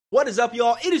What is up,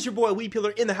 y'all? It is your boy Weed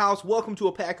Peeler in the house. Welcome to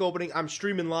a pack opening. I'm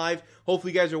streaming live.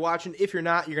 Hopefully you guys are watching. If you're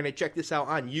not, you're going to check this out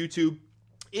on YouTube.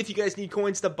 If you guys need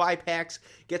coins to buy packs,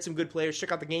 get some good players,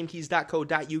 check out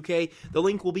thegamekeys.co.uk. The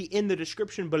link will be in the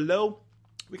description below.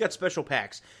 We got special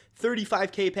packs,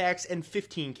 35K packs and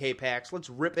 15K packs. Let's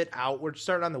rip it out. We're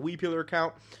starting on the Weed Peeler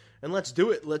account, and let's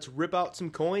do it. Let's rip out some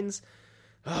coins.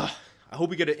 I hope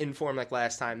we get an inform like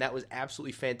last time. That was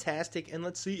absolutely fantastic, and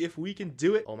let's see if we can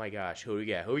do it. Oh my gosh, who do we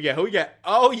get? Who we get? Who we get?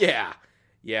 Oh yeah.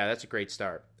 Yeah, that's a great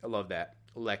start. I love that.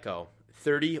 Let go.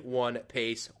 31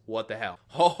 pace. What the hell?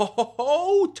 Ho, ho, ho,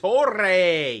 ho,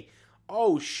 Torre.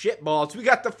 Oh, shit balls. We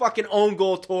got the fucking own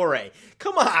goal Torre.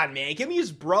 Come on, man. Give me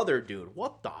his brother, dude.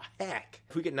 What the heck?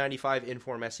 If we get 95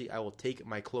 inform Messi, I will take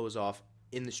my clothes off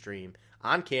in the stream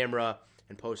on camera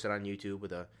and post it on YouTube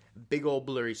with a big old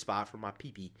blurry spot for my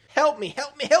pee-pee. Help me,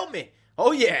 help me, help me.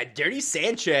 Oh, yeah, Dirty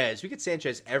Sanchez. We get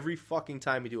Sanchez every fucking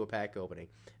time we do a pack opening.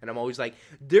 And I'm always like,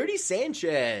 Dirty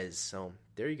Sanchez. So,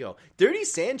 there you go. Dirty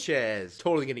Sanchez.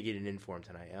 Totally going to get an inform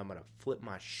tonight. I'm going to flip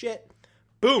my shit.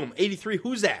 Boom, 83.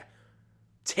 Who's that?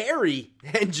 Terry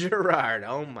and Gerard.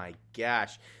 Oh, my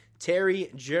gosh.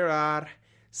 Terry, Gerard,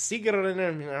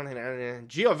 Giovinco,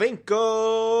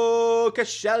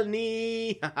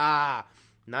 Koscielny.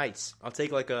 Nice. I'll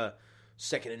take like a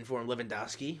second inform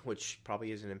Lewandowski, which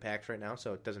probably isn't in packs right now,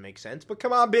 so it doesn't make sense. But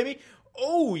come on, baby.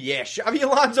 Oh, yeah. Xabi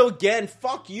Alonso again.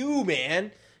 Fuck you,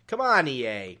 man. Come on,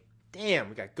 EA. Damn.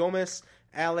 We got Gomez,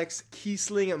 Alex,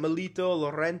 Kiesling, Melito,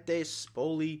 Lorente,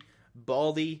 Spoli,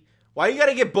 Baldy. Why you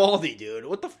gotta get Baldy, dude?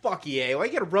 What the fuck, EA? Why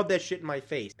you gotta rub that shit in my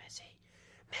face?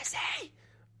 Messi.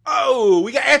 Oh,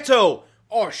 we got Eto.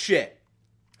 Oh, shit.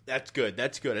 That's good.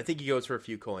 That's good. I think he goes for a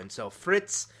few coins. So,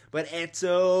 Fritz, but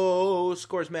Eto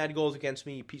scores mad goals against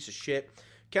me, you piece of shit.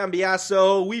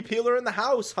 Cambiaso, Weed Peeler in the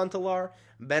house. Huntelaar,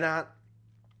 Benat,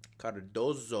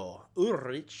 Cardozo,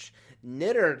 Ulrich,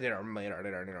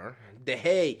 De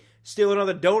Hey, steal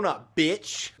another donut,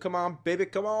 bitch. Come on, baby.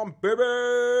 Come on,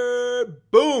 baby.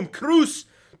 Boom. Cruz.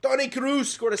 Tony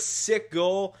Cruz scored a sick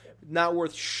goal. Not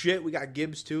worth shit. We got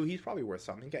Gibbs, too. He's probably worth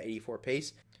something. He got 84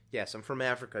 pace. Yes, I'm from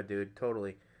Africa, dude.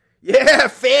 Totally. Yeah,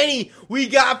 Fanny. We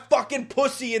got fucking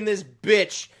pussy in this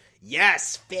bitch.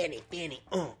 Yes, Fanny.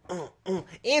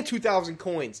 And 2,000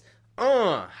 coins.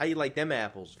 How you like them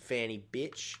apples, Fanny,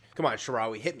 bitch? Come on,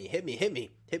 Sharawi. Hit me.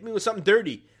 Hit me with something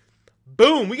dirty.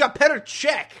 Boom. We got Petr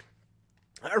Cech.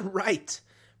 All right.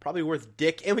 Probably worth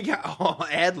dick. And we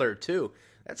got Adler, too.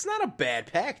 That's not a bad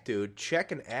pack, dude.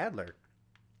 Cech and Adler.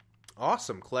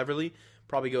 Awesome. Cleverly.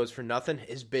 Probably goes for nothing.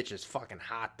 His bitch is fucking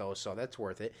hot, though, so that's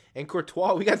worth it. And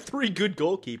Courtois, we got 3 good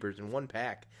goalkeepers in one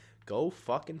pack. Go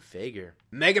fucking figure.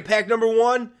 Mega pack number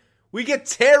 1. We get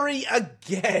Terry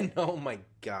again. Oh, my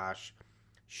gosh.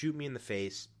 Shoot me in the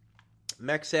face.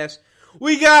 Mexes.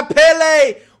 We got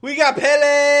Pele.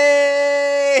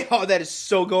 Oh, that is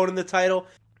so going in the title.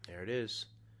 There it is.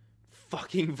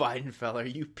 Fucking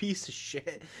Weidenfeller, you piece of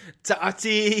shit.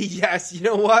 Tati. Yes, you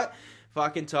know what?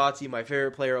 Fucking Totti, my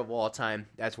favorite player of all time.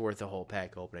 That's worth the whole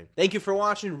pack opening. Thank you for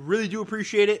watching. Really do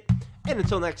appreciate it. And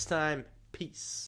until next time, peace.